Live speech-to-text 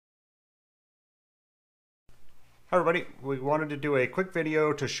Hi everybody, we wanted to do a quick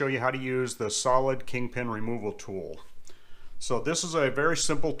video to show you how to use the solid Kingpin removal tool. So this is a very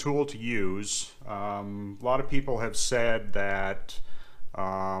simple tool to use. A lot of people have said that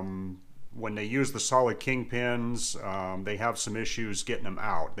when they use the solid Kingpins, they have some issues getting them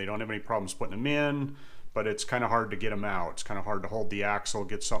out. They don't have any problems putting them in, but it's kind of hard to get them out. It's kind of hard to hold the axle,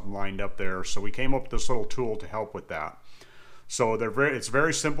 get something lined up there. So we came up with this little tool to help with that. So it's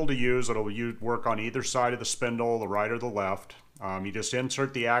very simple to use. It'll work on either side of the spindle, the right or the left. You just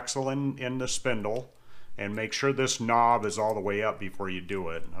insert the axle in the spindle and make sure this knob is all the way up before you do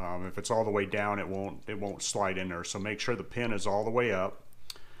it. If it's all the way down, it won't slide in there. So make sure the pin is all the way up.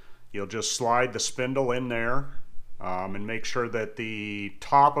 You'll just slide the spindle in there and make sure that the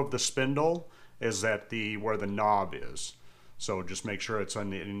top of the spindle is at where the knob is. So just make sure it's in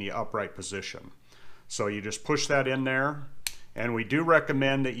the upright position. So you just push that in there. And we do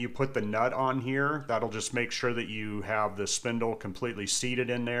recommend that you put the nut on here. That'll just make sure that you have the spindle completely seated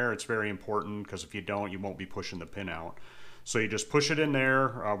in there. It's very important because if you don't, you won't be pushing the pin out. So you just push it in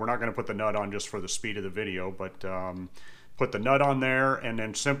there. We're not going to put the nut on just for the speed of the video, but put the nut on there and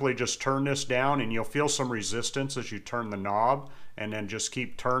then simply just turn this down, and you'll feel some resistance as you turn the knob, and then just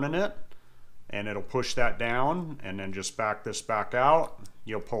keep turning it and it'll push that down, and then just back this back out.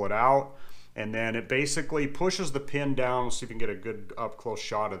 You'll pull it out. And then it basically pushes the pin down. Let's see if we can get a good up close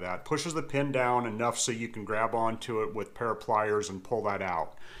shot of that. Pushes the pin down enough so you can grab onto it with a pair of pliers and pull that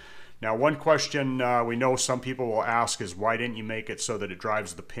out. Now, one question we know some people will ask is, why didn't you make it so that it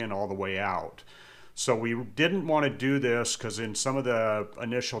drives the pin all the way out? So we didn't want to do this because in some of the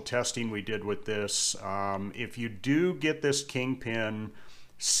initial testing we did with this, if you do get this Kingpin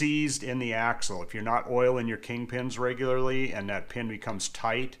seized in the axle, if you're not oiling your Kingpins regularly and that pin becomes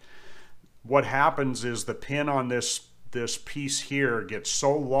tight, what happens is the pin on this piece here gets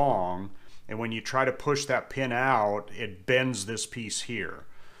so long, and when you try to push that pin out, it bends this piece here.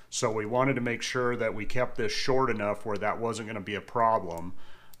 So we wanted to make sure that we kept this short enough where that wasn't going to be a problem.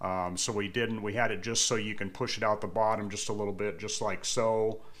 So we had it just so you can push it out the bottom just a little bit, just like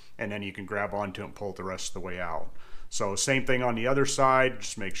so, and then you can grab onto it and pull it the rest of the way out. So same thing on the other side.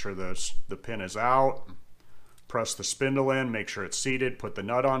 Just make sure the pin is out, press the spindle in, make sure it's seated, put the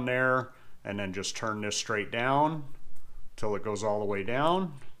nut on there, and then just turn this straight down till it goes all the way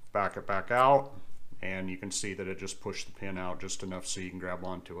down, back it back out, and you can see that it just pushed the pin out just enough so you can grab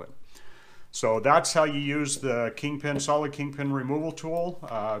onto it. So that's how you use the solid Kingpin removal tool.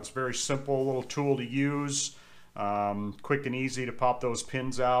 It's a very simple little tool to use, quick and easy to pop those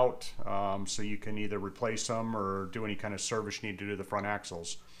pins out, so you can either replace them or do any kind of service you need to do to the front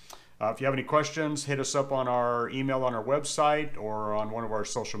axles. If you have any questions, hit us up on our email on our website or on one of our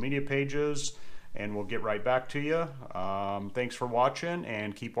social media pages, and we'll get right back to you. Thanks for watching,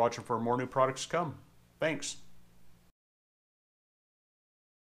 and keep watching for more new products to come. Thanks.